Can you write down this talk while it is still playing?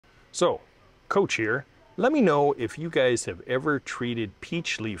So, Coach here, let me know if you guys have ever treated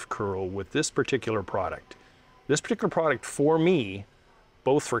peach leaf curl with this particular product. This particular product for me,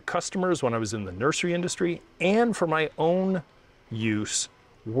 both for customers when I was in the nursery industry and for my own use,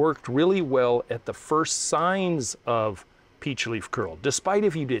 worked really well at the first signs of peach leaf curl, despite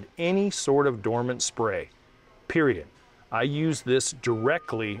if you did any sort of dormant spray, period. I used this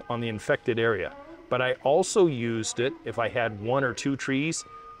directly on the infected area, but I also used it if I had 1 or 2 trees.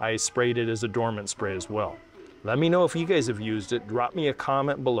 I sprayed it as a dormant spray as well. Let me know if you guys have used it. Drop me a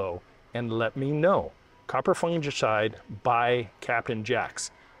comment below and let me know. Copper Fungicide by Captain Jack's.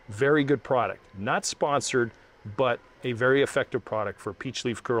 Very good product. Not sponsored, but a very effective product for peach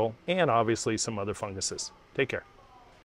leaf curl and obviously some other funguses. Take care.